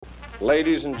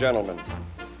Ladies and gentlemen,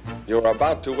 you are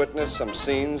about to witness some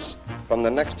scenes from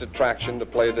the next attraction to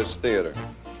play this theater.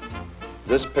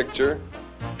 This picture,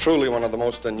 truly one of the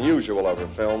most unusual ever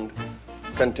filmed,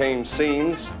 contains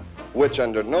scenes which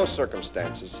under no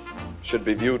circumstances should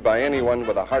be viewed by anyone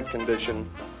with a heart condition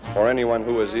or anyone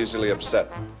who is easily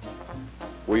upset.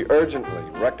 We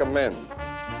urgently recommend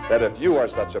that if you are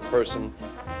such a person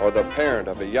or the parent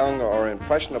of a young or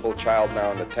impressionable child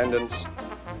now in attendance,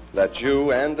 that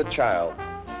you and the child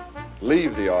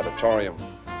leave the auditorium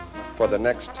for the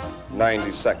next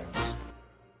 90 seconds.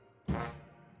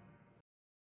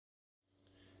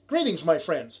 Greetings, my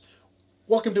friends.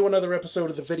 Welcome to another episode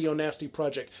of the Video Nasty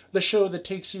Project, the show that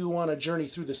takes you on a journey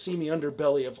through the seamy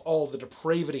underbelly of all the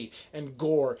depravity and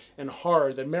gore and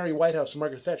horror that Mary Whitehouse and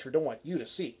Margaret Thatcher don't want you to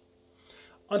see.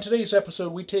 On today's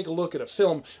episode, we take a look at a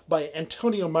film by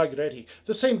Antonio Margheriti,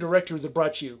 the same director that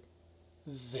brought you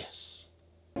this.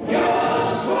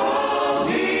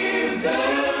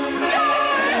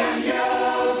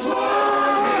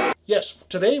 Yes,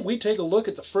 today we take a look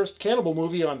at the first cannibal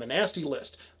movie on the nasty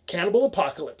list, Cannibal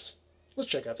Apocalypse. Let's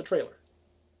check out the trailer.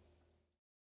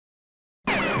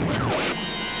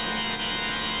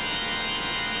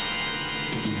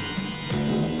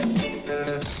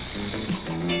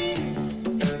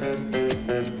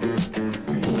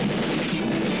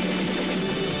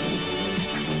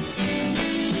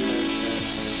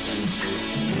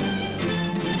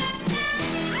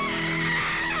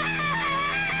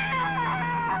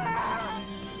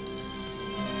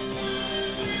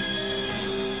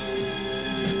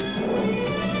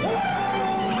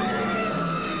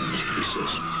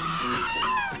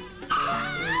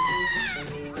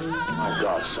 My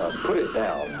God, son, put it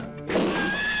down.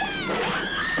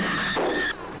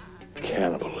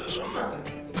 Cannibalism.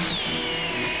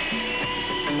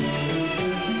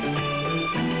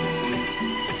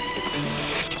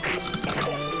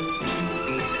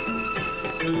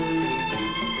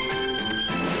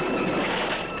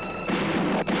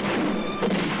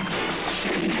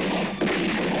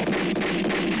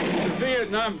 The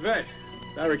Vietnam vet,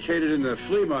 barricaded in the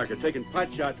flea market, taking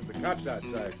pot shots at the cops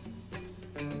outside.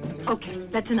 Okay,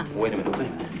 that's enough. Wait a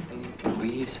minute.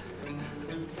 Please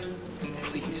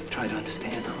try to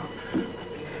understand.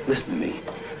 Listen to me.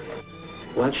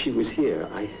 While she was here,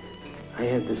 I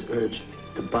had this urge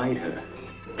to bite her.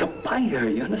 To bite her,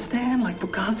 you understand? Like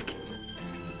Bukowski.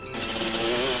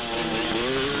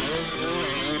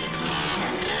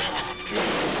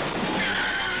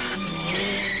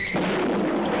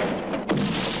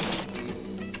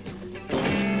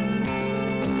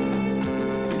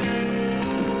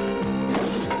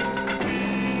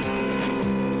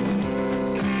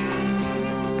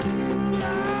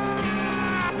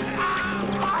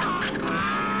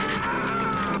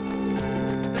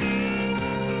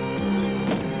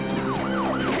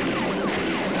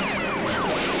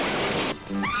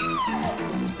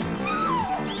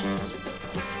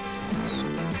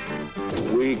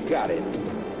 We got it.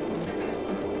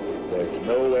 There's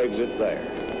no exit there.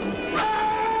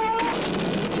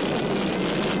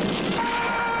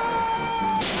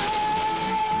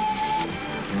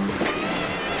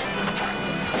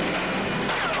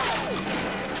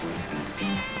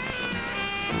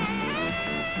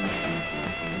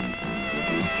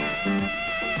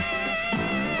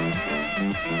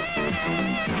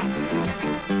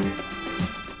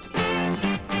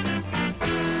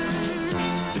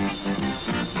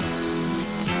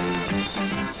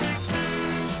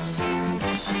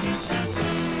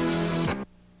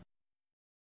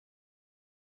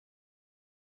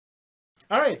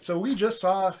 All right, so we just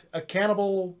saw a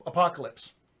Cannibal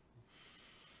Apocalypse.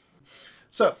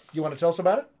 So, you want to tell us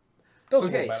about it? Tell us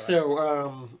Okay, about it.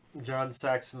 so John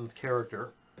Saxon's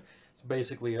character is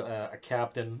basically a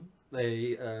captain.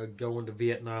 They go into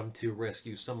Vietnam to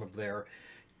rescue some of their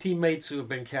teammates who have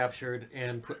been captured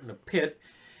and put in a pit.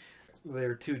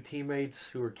 Their two teammates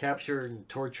who were captured and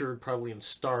tortured, probably and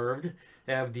starved,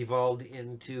 have devolved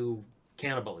into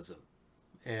cannibalism.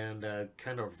 And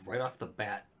kind of right off the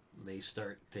bat, they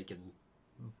start taking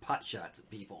pot shots at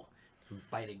people,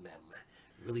 biting them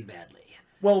really badly.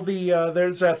 Well,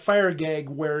 there's that fire gag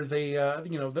where they,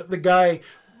 the guy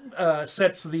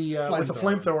sets the with the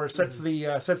flamethrower sets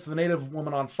the native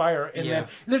woman on fire, and then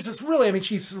there's this really, I mean,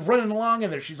 she's running along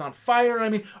and there she's on fire. I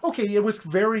mean, okay, it was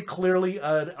very clearly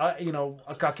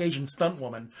a Caucasian stunt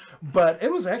woman, but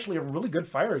it was actually a really good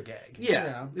fire gag.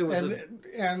 Yeah. It was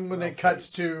and when it cuts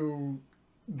to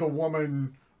the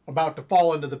woman about to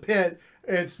fall into the pit,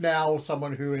 it's now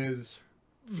someone who is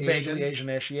vaguely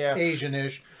Asian-ish, yeah.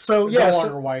 Asian-ish. So yeah, no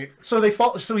longer white. So they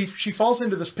fall. So she falls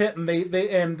into this pit, and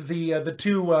the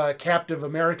two captive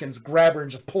Americans grab her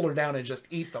and just pull her down and just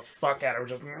eat the fuck out of her.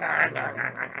 Just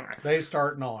They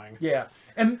start gnawing. yeah,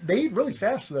 and they eat really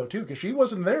fast though too, because she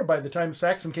wasn't there by the time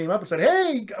Saxon came up and said,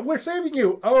 "Hey, we're saving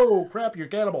you." Oh crap, you're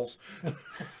cannibals.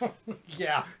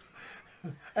 Yeah.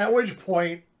 At which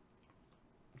point,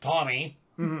 Tommy,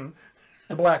 the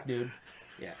black dude,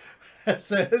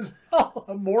 says, "Oh,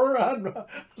 more on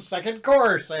second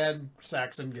course," and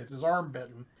Saxon gets his arm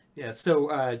bitten. Yeah,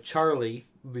 so Charlie,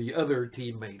 the other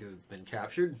teammate who's been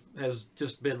captured, has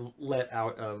just been let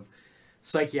out of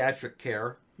psychiatric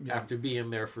care after being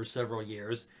there for several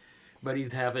years. But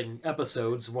he's having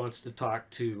episodes, wants to talk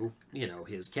to,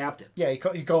 his captain. yeah, he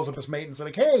calls up his mate and says,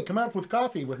 like, "Hey, come out with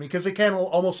coffee with me," because they kind of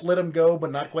almost let him go,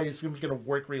 but not quite. He seems going to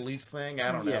work release thing.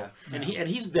 I don't know. Yeah, and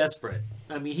he's desperate.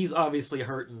 I mean, he's obviously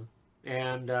hurting,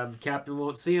 and the captain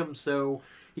won't see him, so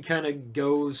he kind of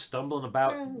goes stumbling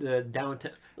about the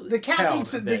downtown. The captain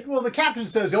said, the captain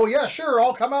says, "Oh yeah, sure,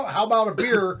 I'll come out. How about a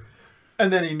beer?"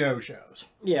 And then he no-shows.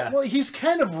 Yeah. Well, he's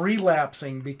kind of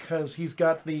relapsing because he's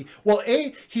got the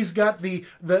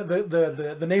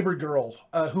neighbor girl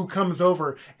who comes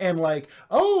over and like,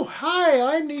 "Oh, hi,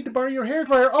 I need to borrow your hair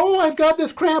dryer. Oh, I've got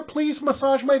this cramp. Please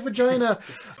massage my vagina."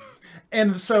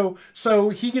 And so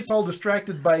he gets all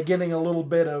distracted by getting a little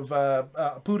bit of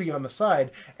pooty on the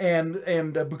side, and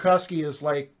Bukowski is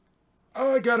like,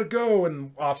 "Oh, I gotta go,"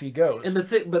 and off he goes. And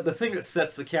the thing that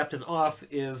sets the captain off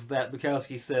is that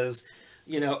Bukowski says,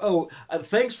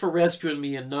 thanks for rescuing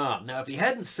me in Nam. Now, if he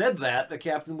hadn't said that, the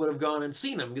captain would have gone and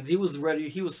seen him because he was ready.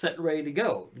 He was set and ready to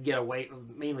go,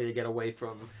 mainly to get away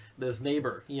from this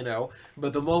neighbor,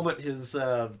 But the moment his,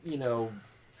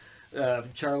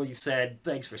 Charlie said,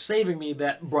 "Thanks for saving me,"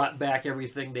 that brought back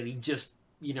everything that he just,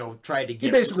 tried to get.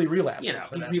 He basically relapses.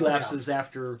 He relapses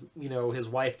after, his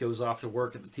wife goes off to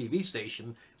work at the TV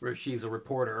station where she's a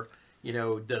reporter.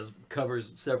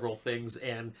 Covers several things,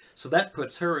 and so that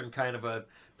puts her in kind of a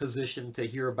position to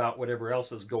hear about whatever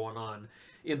else is going on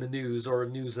in the news or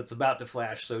news that's about to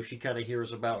flash. So she kind of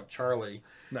hears about Charlie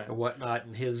and whatnot,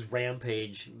 and his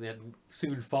rampage that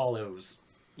soon follows.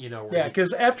 Yeah,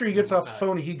 because after he gets off the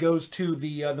phone, he goes to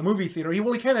the movie theater. He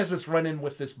kind of has this run-in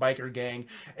with this biker gang,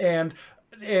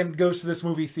 and goes to this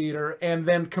movie theater, and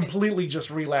then completely just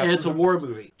relapses. And it's a war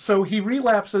movie. So he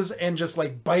relapses and just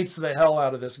like bites the hell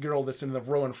out of this girl that's in the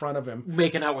row in front of him,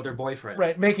 making out with her boyfriend.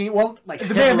 Right, they were like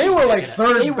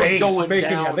third base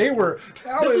making out. They were.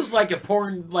 This is like a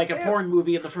porn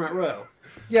movie in the front row.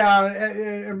 Yeah,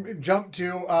 and jump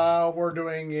to we're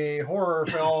doing a horror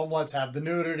film. Let's have the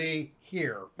nudity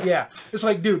here. Yeah, it's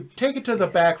like, dude, take it to the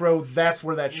back row. That's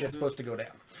where that shit's supposed to go down.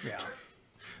 Yeah.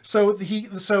 So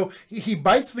he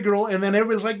bites the girl, and then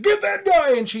everybody's like, "Get that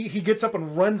guy!" And he gets up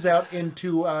and runs out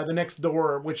into the next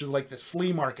door, which is like this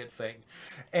flea market thing.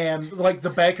 And like the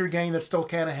biker gang that still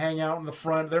kind of hang out in the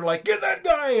front, they're like, "Get that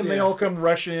guy!" And they all come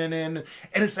rushing in, and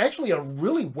it's actually a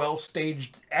really well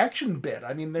staged action bit.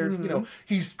 I mean, there's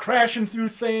he's crashing through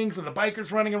things, and the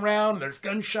bikers running around. And there's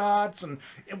gunshots, and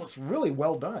it was really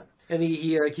well done. And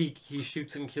he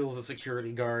shoots and kills a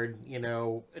security guard.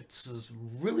 It's this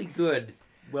really good,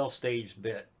 well staged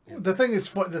bit. The thing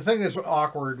that's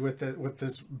awkward with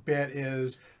this bit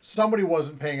is somebody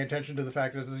wasn't paying attention to the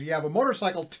fact that you have a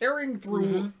motorcycle tearing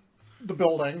through the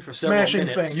building, for smashing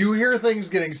things. You hear things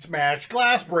getting smashed,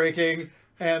 glass breaking,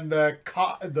 and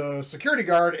the security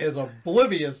guard is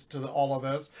oblivious to all of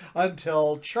this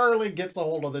until Charlie gets a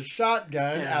hold of the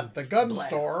shotgun at the gun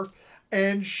store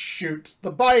and shoots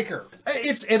the biker.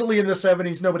 It's Italy in the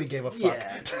 70s. Nobody gave a fuck.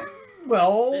 Yeah.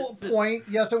 Well,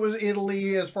 yes, it was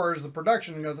Italy as far as the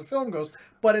production of the film goes,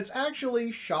 but it's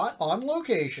actually shot on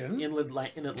location. In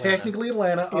Atlanta. Technically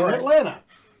Atlanta. Atlanta.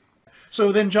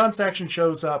 So then John Saxon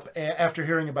shows up after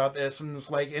hearing about this,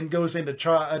 and goes in to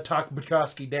talk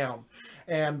Bukowski down,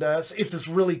 and it's this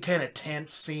really kind of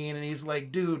tense scene, and he's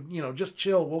like, "Dude, just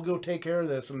chill. We'll go take care of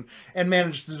this," and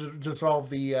manages to dissolve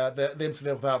the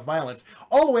incident without violence,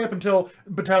 all the way up until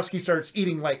Bukowski starts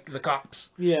eating like the cops.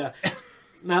 Yeah.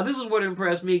 Now, this is what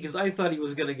impressed me, because I thought he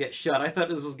was going to get shot. I thought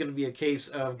this was going to be a case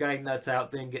of guy nuts out,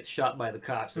 then gets shot by the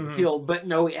cops and killed. But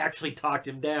no, he actually talked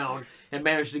him down and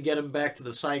managed to get him back to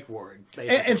the psych ward.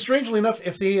 And strangely enough,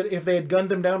 if they had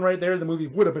gunned him down right there, the movie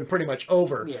would have been pretty much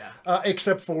over. Yeah.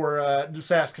 Except for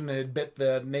Saxon had bit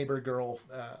the neighbor girl.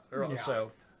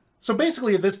 So. So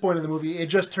basically, at this point in the movie, it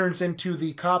just turns into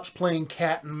the cops playing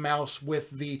cat and mouse with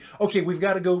the, okay, we've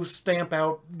got to go stamp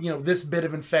out, this bit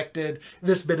of infected,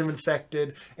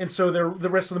 and so the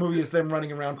rest of the movie is them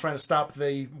running around trying to stop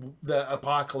the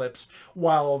apocalypse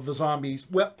while the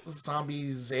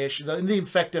zombies-ish, the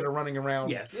infected are running around.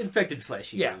 Yeah, infected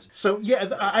flesh. Yeah. So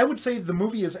I would say the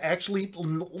movie is actually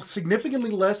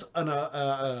significantly less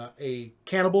a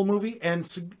cannibal movie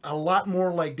and a lot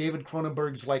more like David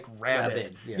Cronenberg's like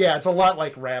Rabid. Yeah, it's a lot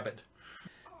like Rabid.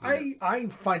 I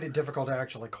find it difficult to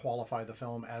actually qualify the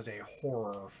film as a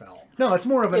horror film. No, it's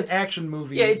more of an action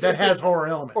movie that has horror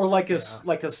elements. Or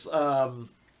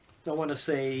I want to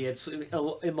say it's in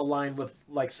the line with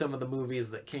like some of the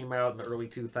movies that came out in the early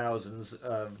 2000s,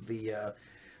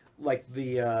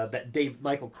 that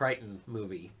Michael Crichton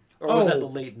movie, or was that the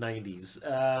late 90s?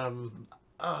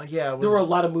 Yeah. There were a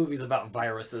lot of movies about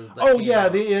viruses.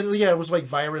 It was like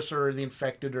Virus or The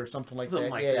Infected or something like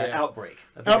that. Yeah. Outbreak.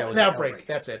 Outbreak.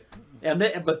 That's it.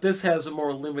 But this has a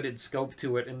more limited scope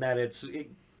to it in that it's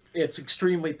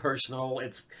extremely personal.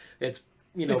 It's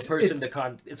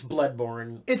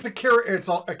bloodborne. It's a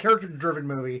character-driven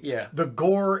movie. Yeah. The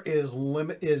gore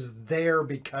is there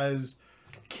because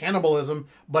cannibalism,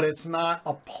 but it's not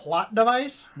a plot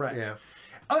device. Right. Yeah.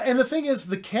 And the thing is,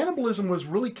 the cannibalism was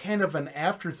really kind of an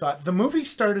afterthought. The movie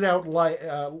started out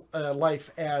life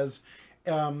as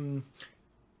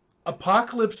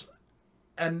Apocalypse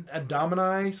and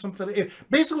Domini, something.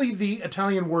 Basically, the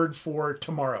Italian word for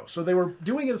tomorrow. So they were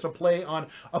doing it as a play on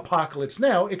Apocalypse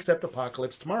Now, except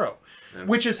Apocalypse Tomorrow,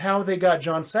 which is how they got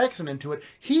John Saxon into it.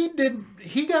 He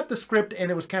got the script, and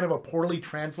it was kind of a poorly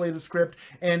translated script,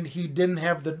 and he didn't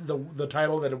have the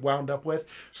title that it wound up with.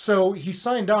 So he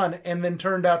signed on, and then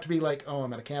turned out to be like, oh,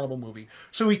 I'm in a cannibal movie.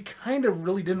 So he kind of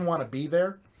really didn't want to be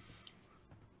there.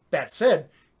 That said,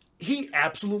 he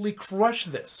absolutely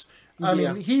crushed this. I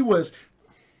mean,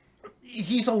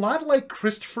 he's a lot like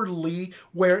Christopher Lee,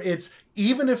 where it's,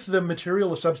 even if the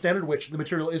material is substandard, which the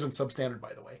material isn't substandard,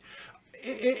 by the way,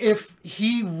 if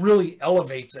he really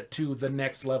elevates it to the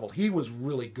next level. He was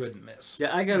really good in this.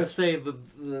 Yeah, I gotta say,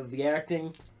 the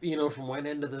acting, from one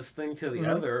end of this thing to the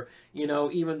other,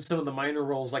 even some of the minor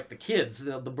roles, like the kids,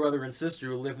 the brother and sister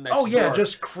who live next door. Oh, yeah,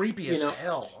 just creepy as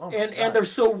hell. Oh, and they're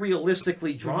so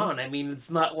realistically drawn. I mean,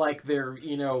 it's not like they're,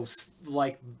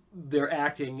 like their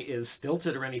acting is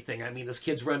stilted or anything. I mean, this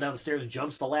kid's run down the stairs,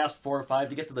 jumps the last 4 or 5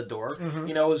 to get to the door.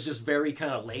 It's just very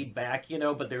kind of laid back,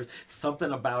 but there's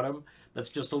something about him that's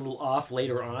just a little off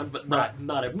later on, but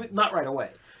not right away.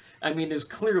 I mean, there's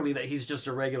clearly that he's just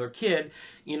a regular kid.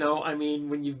 I mean,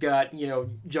 when you've got,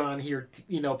 John here,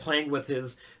 playing with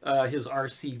his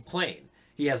RC plane.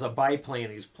 He has a biplane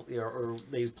he's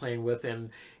playing with, and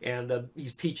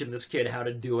he's teaching this kid how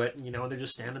to do it. And they're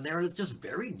just standing there, and it's just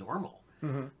very normal.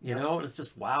 And it's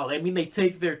just wow. I mean, they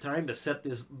take their time to set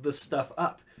this stuff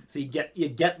up, so you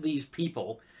get these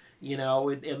people,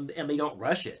 and they don't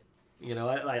rush it.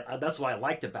 That's what I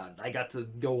liked about it. I got to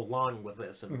go along with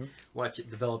this and watch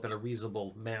it develop in a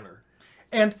reasonable manner.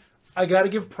 And I got to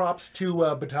give props to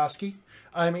Butowski.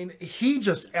 I mean, he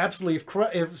just absolutely,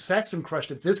 if Saxon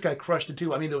crushed it, this guy crushed it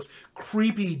too. I mean, those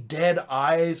creepy dead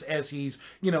eyes as he's,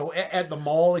 at the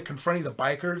mall confronting the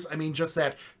bikers. I mean, just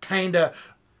that kind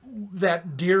of,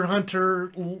 that deer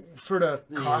hunter sort of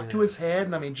cock to his head.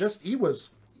 And I mean, just, he was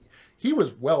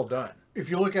well done. If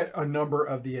you look at a number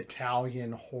of the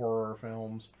Italian horror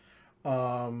films,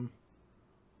 talent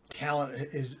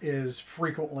is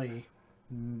frequently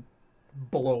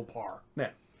below par.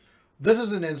 Yeah. This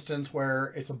is an instance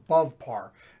where it's above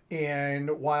par.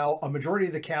 And while a majority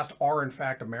of the cast are, in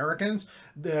fact, Americans,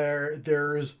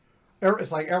 it's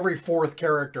like every fourth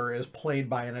character is played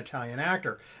by an Italian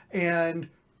actor. And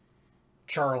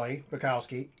Charlie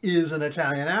Bukowski is an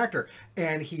Italian actor.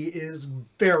 And he is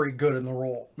very good in the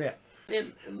role. Yeah.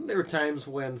 And there are times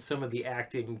when some of the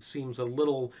acting seems a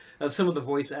little... some of the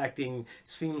voice acting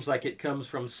seems like it comes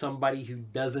from somebody who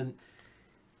doesn't...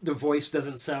 The voice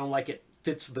doesn't sound like it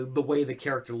fits the way the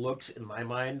character looks, in my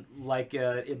mind. Like,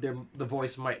 the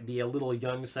voice might be a little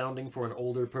young sounding for an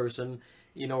older person,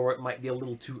 or it might be a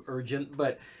little too urgent.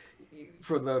 But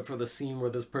for the scene where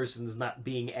this person's not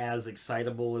being as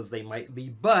excitable as they might be.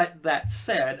 But that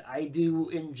said, I do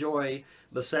enjoy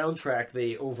the soundtrack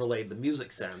they overlaid, the music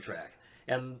soundtrack.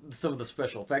 And some of the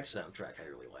special effects soundtrack I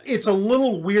really like. It's a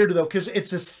little weird, though, because it's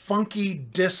this funky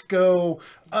disco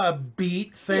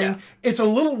beat thing. Yeah. It's a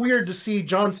little weird to see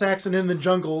John Saxon in the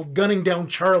jungle gunning down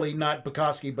Charlie, not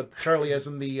Bukowski, but Charlie as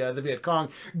in the Viet Cong,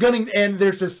 gunning, and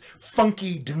there's this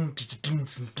funky...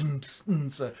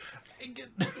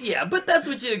 Yeah, but that's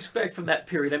what you'd expect from that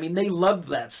period. I mean, they loved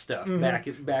that stuff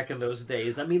back in those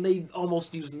days. I mean, they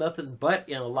almost used nothing but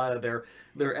in a lot of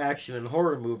their action and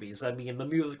horror movies. I mean, the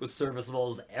music was serviceable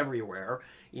as everywhere.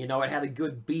 You know, it had a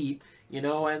good beat. You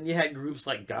know, and you had groups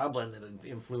like Goblin that had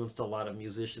influenced a lot of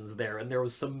musicians there. And there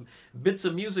was some bits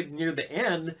of music near the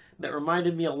end that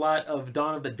reminded me a lot of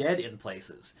Dawn of the Dead in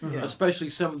places, especially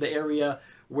some of the area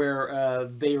where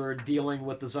they were dealing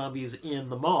with the zombies in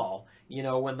the mall. You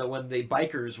know, when the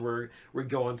bikers were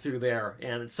going through there,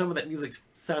 and some of that music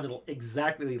sounded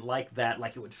exactly like that,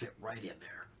 like it would fit right in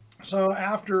there. So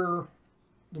after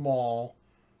the mall,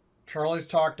 Charlie's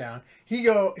talked down.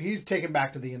 He's taken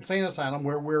back to the insane asylum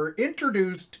where we're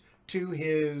introduced to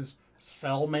his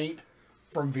cellmate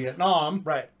from Vietnam,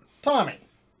 Right. Tommy.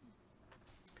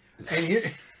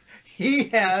 And he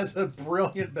has a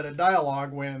brilliant bit of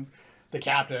dialogue when the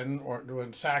captain, or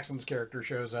when Saxon's character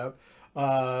shows up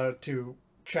to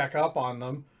check up on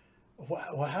them.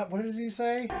 What does he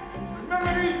say?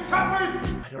 Remember these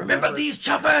choppers? Remember these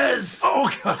choppers!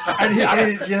 Oh god! I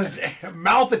mean, just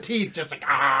mouth of teeth, just like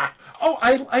ah. Oh,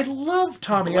 I love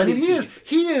Tommy. I mean,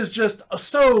 he is just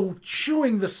so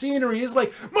chewing the scenery. He's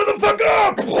like,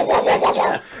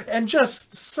 motherfucker, and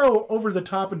just so over the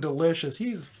top and delicious.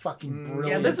 He's fucking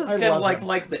brilliant. Yeah, this is I kind of love him.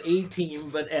 like the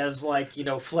A-Team, but as like, you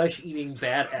know, flesh-eating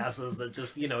badasses that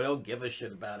just, you know, don't give a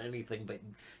shit about anything but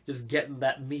just getting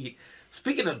that meat.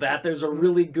 Speaking of that, there's a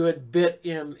really good bit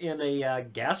in a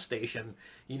gas station.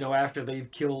 You know, after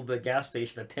they've killed the gas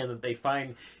station attendant, they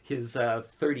find his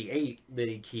 38 that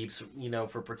he keeps, you know,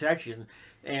 for protection.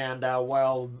 And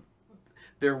while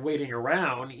they're waiting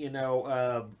around, you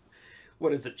know,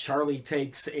 what is it? Charlie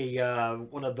takes a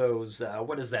one of those.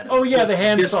 What is that? Oh yeah, the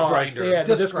hand disc saws. grinder. Yeah,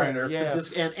 the Disc grinder. Yeah.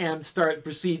 And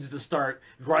proceeds to start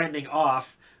grinding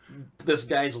off this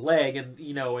guy's leg, and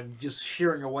you know, and just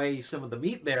shearing away some of the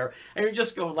meat there, and you're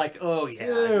just going like, oh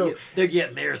yeah, Ew. they're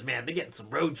getting theirs, man. They're getting some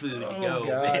road food to go,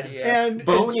 God, man. yeah. And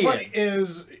Bone it's funny in.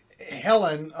 is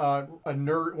Helen,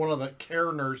 one of the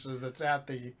care nurses that's at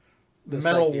the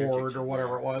mental psychiatric ward or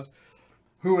whatever it was,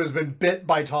 who has been bit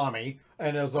by Tommy,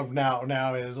 and as of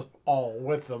now is all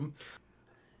with them.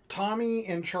 Tommy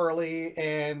and Charlie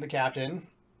and the captain,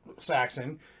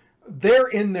 Saxon, they're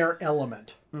in their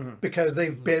element because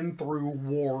they've been through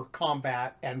war,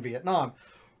 combat, and Vietnam.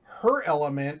 Her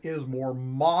element is more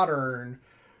modern,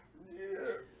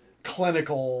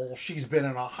 clinical. She's been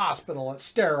in a hospital. It's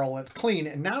sterile. It's clean.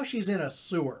 And now she's in a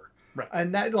sewer. Right.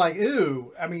 And that, like,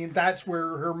 ooh, I mean, that's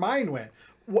where her mind went.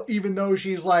 Even though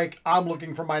she's like, I'm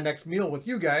looking for my next meal with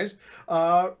you guys.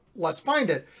 Let's find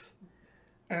it.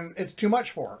 And it's too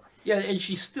much for her. Yeah, and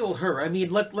she's still her. I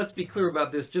mean, let's be clear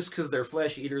about this. Just because they're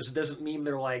flesh eaters doesn't mean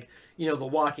they're like, you know, The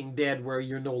Walking Dead, where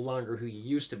you're no longer who you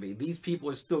used to be. These people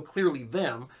are still clearly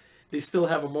them. They still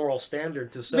have a moral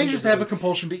standard to some They just have a degree.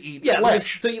 compulsion to eat Yeah,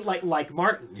 flesh. to eat like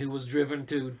Martin, who was driven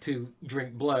to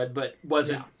drink blood, but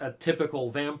wasn't a typical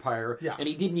vampire, Yeah. and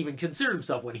he didn't even consider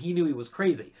himself one. He knew he was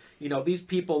crazy. You know, these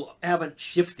people haven't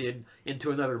shifted into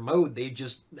another mode. They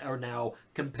just are now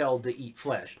compelled to eat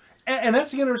flesh. And that's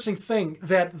the interesting thing,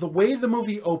 that the way the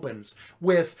movie opens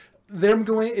with them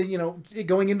going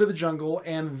into the jungle,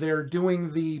 and they're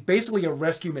doing basically a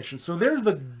rescue mission. So they're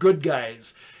the good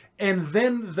guys. And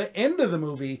then the end of the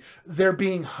movie, they're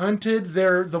being hunted.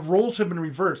 The roles have been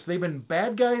reversed. They've been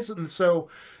bad guys, and so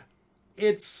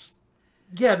it's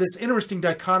this interesting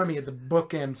dichotomy at the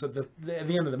bookends at the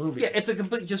end of the movie. Yeah, it's a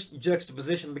complete just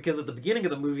juxtaposition, because at the beginning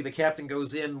of the movie, the captain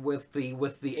goes in with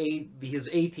his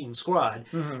A-Team squad,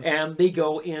 and they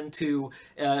go into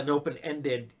an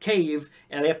open-ended cave,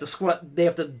 and they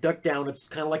have to duck down. It's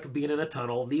kind of like being in a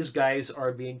tunnel. These guys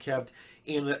are being kept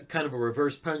in a kind of a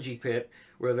reverse punji pit,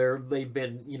 where they've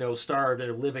been, you know, starved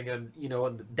and are living on, you know,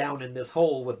 down in this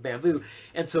hole with bamboo.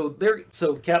 And so the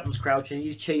captain's crouching,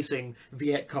 he's chasing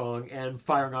Viet Cong and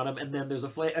firing on him, and then there's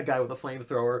a guy with a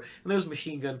flamethrower, and there's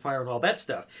machine gun fire and all that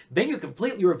stuff. Then you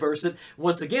completely reverse it.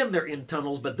 Once again, they're in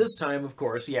tunnels, but this time, of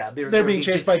course, they're being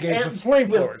chased by gangs with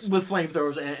flamethrowers. With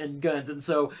flamethrowers and guns. And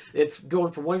so it's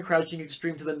going from one crouching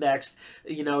extreme to the next.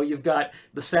 You know, you've got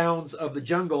the sounds of the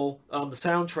jungle on the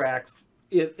soundtrack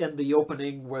in the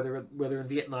opening where they're in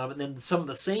Vietnam, and then some of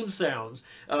the same sounds,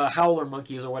 howler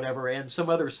monkeys or whatever, and some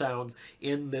other sounds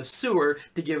in this sewer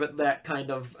to give it that kind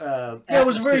of it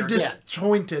was very atmosphere again.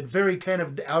 disjointed, very kind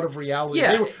of out of reality.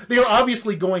 Yeah. They were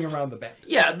obviously going around the bend.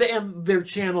 Yeah, and they're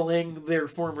channeling their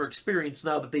former experience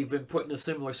now that they've been put in a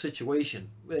similar situation.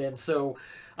 And so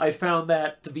I found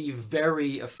that to be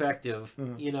very effective.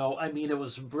 You know, I mean, it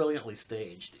was brilliantly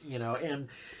staged, you know, and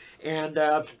And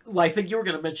well, I think you were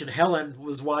going to mention Helen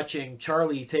was watching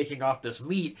Charlie taking off this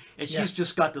meat, and she's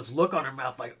just got this look on her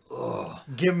mouth like, ugh.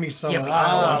 Give me some Give of me that.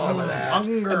 I want some of that. I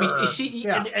mean,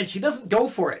 Yeah. and she doesn't go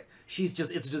for it. It's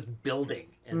just building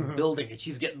and building, and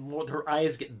she's getting more. Her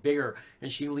eyes get bigger,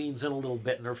 and she leans in a little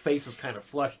bit, and her face is kind of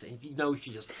flushed, and you know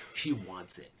she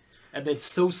wants it, and it's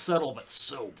so subtle but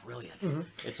so brilliant.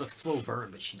 It's a slow burn,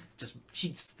 but she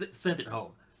sent it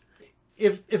home.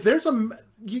 If there's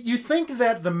you think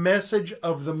that the message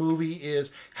of the movie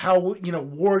is how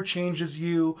war changes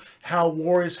you, how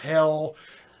war is hell.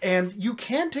 And you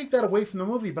can take that away from the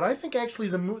movie, but I think actually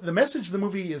the message the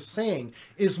movie is saying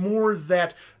is more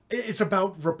that it's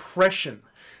about repression.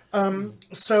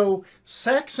 So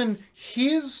Saxon, he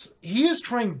is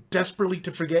trying desperately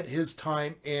to forget his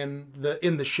time in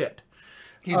the shit.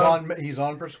 He's on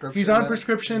prescription. He's on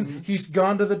prescription. He's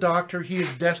gone to the doctor. He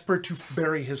is desperate to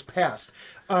bury his past.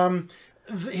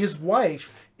 His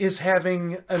wife is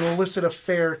having an illicit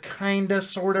affair, kinda,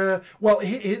 sorta. Well,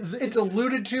 it's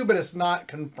alluded to, but it's not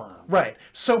confirmed. Right.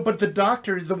 So, but the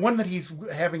doctor, the one that he's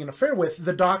having an affair with,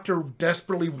 the doctor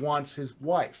desperately wants his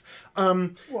wife.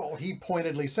 Well, he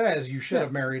pointedly says, "You should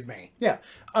have married me." Yeah.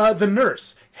 The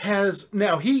nurse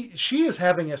she is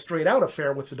having a straight out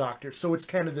affair with the doctor, so it's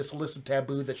kind of this illicit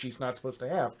taboo that she's not supposed to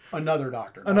have. Another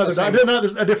doctor.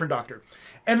 A different doctor.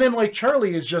 And then like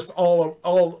Charlie is just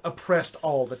all oppressed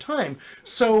all the time.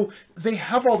 So they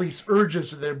have all these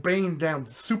urges that they're bringing down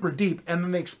super deep, and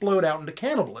then they explode out into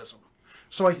cannibalism.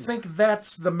 So I think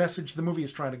that's the message the movie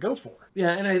is trying to go for.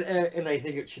 Yeah, and I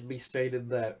think it should be stated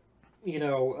that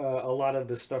a lot of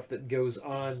the stuff that goes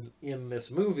on in this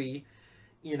movie,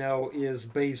 is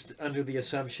based under the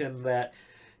assumption that,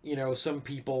 some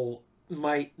people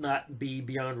might not be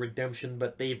beyond redemption,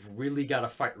 but they've really got to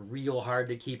fight real hard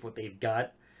to keep what they've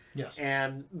got. Yes.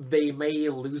 And they may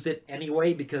lose it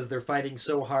anyway because they're fighting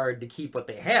so hard to keep what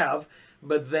they have,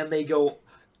 but then they go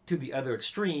to the other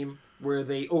extreme where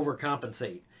they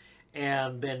overcompensate.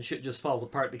 And then shit just falls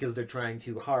apart because they're trying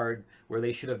too hard, where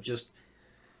they should have just,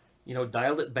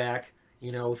 dialed it back,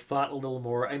 thought a little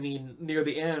more. I mean, near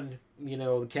the end,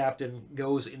 the captain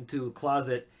goes into a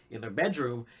closet in their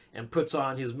bedroom and puts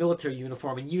on his military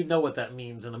uniform, and you know what that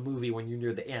means in a movie when you're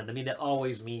near the end. I mean, that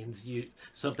always means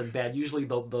something bad. Usually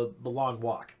the long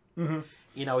walk. Mm-hmm.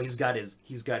 He's got his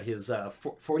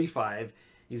 45.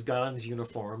 He's got on his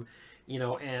uniform,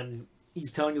 and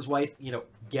he's telling his wife,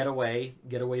 get away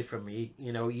from me.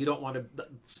 You don't want to.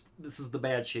 This is the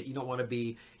bad shit. You don't want to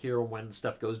be here when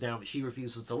stuff goes down. But she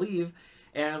refuses to leave,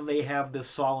 and they have this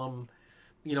solemn,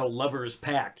 lovers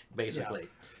pact basically. Yeah.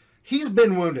 He's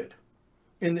been wounded.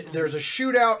 There's a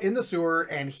shootout in the sewer,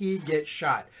 and he gets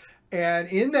shot. And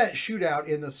in that shootout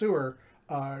in the sewer,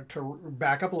 to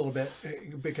back up a little bit,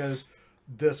 because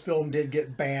this film did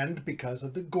get banned because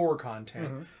of the gore content.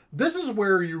 Mm-hmm. This is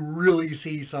where you really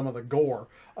see some of the gore.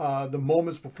 The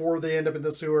moments before they end up in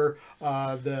the sewer,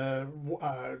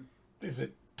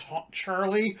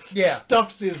 Charlie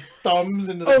stuffs his thumbs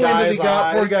into the guy's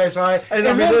eyes. Poor guy's eye. And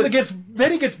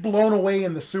then he gets blown away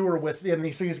in the sewer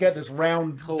so he's got this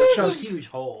round huge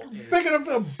hole. Big enough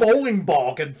a bowling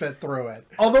ball can fit through it.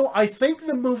 Although I think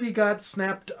the movie got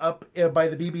snapped up by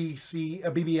the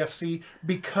BBFC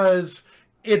because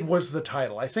it was the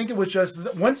title. I think it was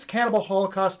just once Cannibal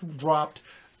Holocaust dropped,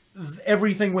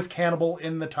 everything with cannibal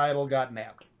in the title got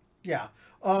nabbed. Yeah.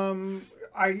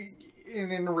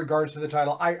 In regards to the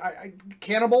title, I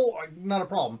cannibal, not a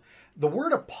problem. The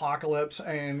word apocalypse,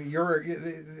 and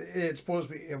it's supposed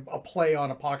to be a play on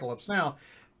Apocalypse Now,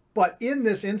 but in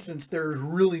this instance, there's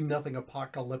really nothing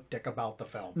apocalyptic about the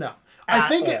film. No, I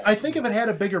think if it had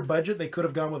a bigger budget, they could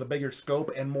have gone with a bigger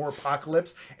scope and more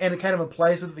apocalypse, and it kind of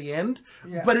implies it at the end.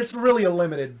 Yeah. But it's really a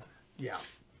limited. Yeah.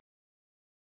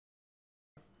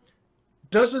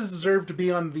 Does it deserve to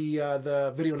be on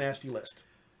the Video Nasty list?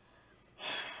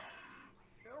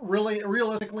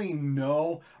 Realistically,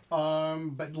 no.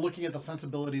 But looking at the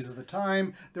sensibilities of the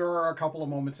time, there are a couple of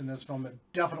moments in this film that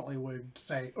definitely would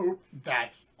say, "Oh,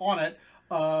 that's on it."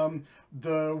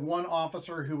 The one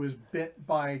officer who was bit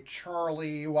by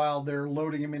Charlie while they're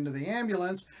loading him into the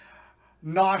ambulance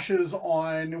noshes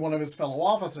on one of his fellow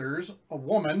officers, a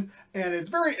woman, and it's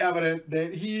very evident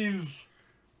that he's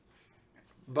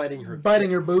biting her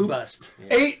boob, bust,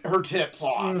 ate her tits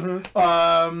off.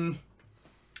 Mm-hmm.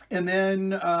 And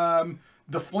then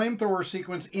the flamethrower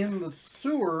sequence in the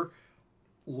sewer,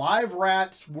 live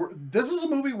rats this is a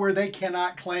movie where they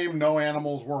cannot claim no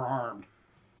animals were harmed.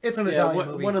 It's an Italian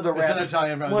movie. One of the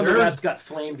rats got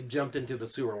flamed and jumped into the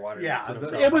sewer water. Yeah,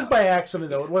 it was by accident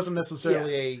though. It wasn't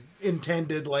necessarily a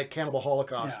intended like Cannibal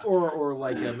Holocaust or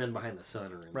like Men Behind the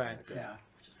Sun or anything. Right. Like that. Yeah.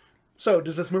 So,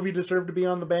 does this movie deserve to be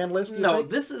on the banned list? No,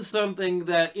 think? this is something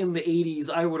that in the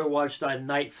 80s I would have watched on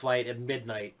Night Flight at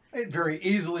midnight. It very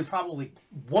easily probably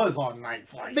was on Night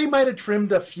Flight. They might have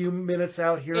trimmed a few minutes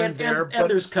out here and there, and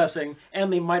there's cussing,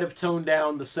 and they might have toned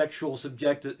down the sexual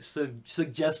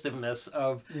suggestiveness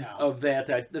of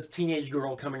that this teenage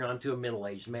girl coming on to a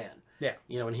middle-aged man. Yeah.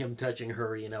 And him touching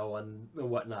her, and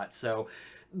whatnot. So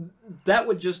that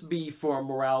would just be for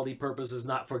morality purposes,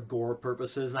 not for gore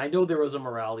purposes. And I know there was a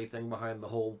morality thing behind the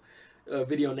whole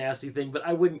video nasty thing, but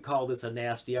I wouldn't call this a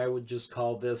nasty. I would just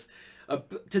call this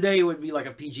today it would be like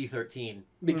a PG-13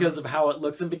 because of how it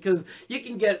looks, and because you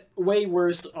can get way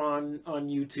worse on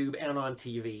YouTube and on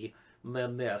TV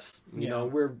than this. You know,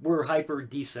 we're hyper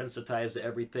desensitized to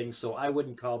everything, so I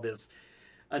wouldn't call this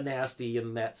a nasty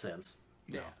in that sense.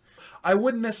 Yeah. I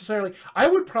wouldn't necessarily. I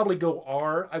would probably go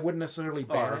R. I wouldn't necessarily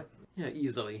ban it. Yeah,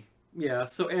 easily. Yeah.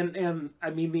 So and I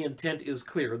mean the intent is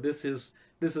clear. This is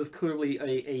clearly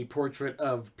a portrait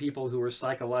of people who are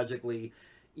psychologically,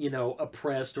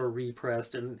 oppressed or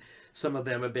repressed, and some of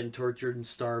them have been tortured and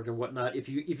starved and whatnot. If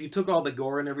you took all the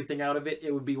gore and everything out of it,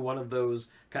 it would be one of those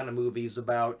kind of movies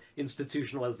about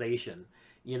institutionalization.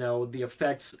 The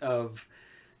effects of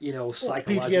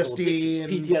psychological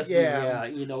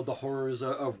PTSD, the horrors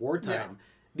of wartime. Yeah.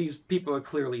 These people are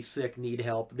clearly sick, need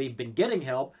help. They've been getting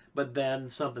help, but then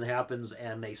something happens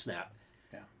and they snap.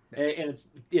 Yeah. And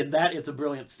it's a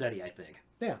brilliant study, I think.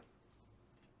 Yeah.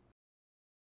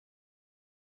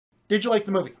 Did you like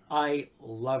the movie? I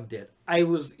loved it. I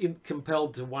was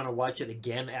compelled to want to watch it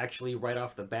again, actually, right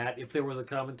off the bat. If there was a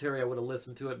commentary, I would have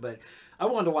listened to it, but I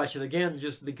wanted to watch it again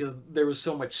just because there was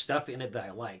so much stuff in it that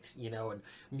I liked, and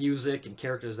music and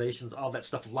characterizations, all that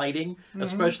stuff. Lighting,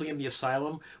 especially in the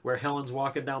asylum, where Helen's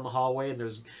walking down the hallway and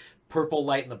there's purple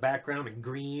light in the background and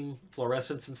green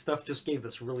fluorescence and stuff, just gave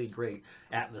this really great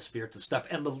atmosphere to stuff.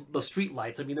 And the street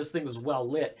lights, I mean, this thing was well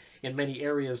lit in many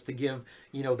areas to give,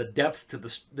 the depth to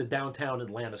the downtown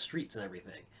Atlanta streets and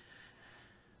everything.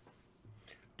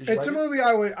 It's a movie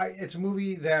it's a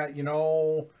movie that,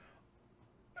 no,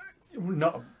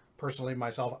 personally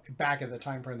myself, back at the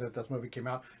time frame that this movie came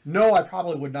out, no, I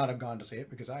probably would not have gone to see it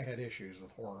because I had issues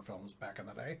with horror films back in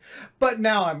the day. But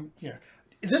now I'm,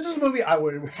 this is a movie I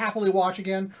would happily watch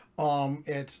again.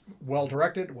 It's well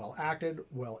directed, well acted,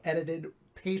 well edited.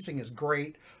 Pacing is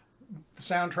great. The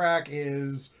soundtrack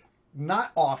is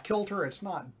not off kilter. It's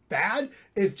not bad.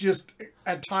 It's just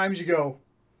at times you go,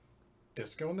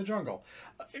 Disco in the Jungle.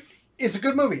 It's a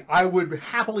good movie. I would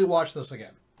happily watch this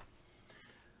again.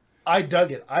 I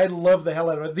dug it. I love the hell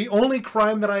out of it. The only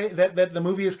crime that the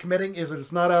movie is committing is that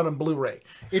it's not out on Blu-ray.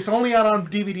 It's only out on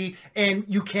DVD, and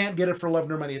you can't get it for love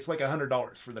nor money. It's like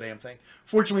 $100 for the damn thing.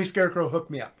 Fortunately, Scarecrow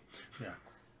hooked me up. Yeah.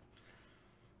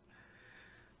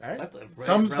 All right. That's a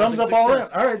thumbs up all around.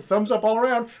 All right, thumbs up all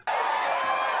around.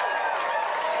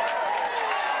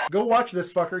 Go watch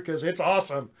this fucker because it's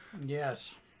awesome.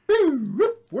 Yes.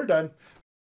 We're done.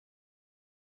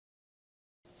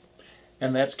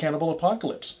 And that's Cannibal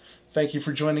Apocalypse. Thank you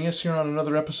for joining us here on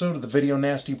another episode of the Video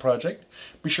Nasty Project.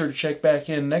 Be sure to check back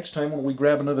in next time when we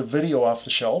grab another video off the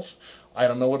shelf. I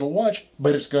don't know what to watch,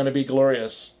 but it's going to be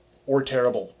glorious. Or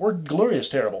terrible. Or glorious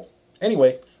terrible.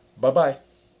 Anyway, bye-bye.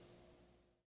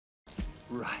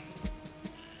 Right.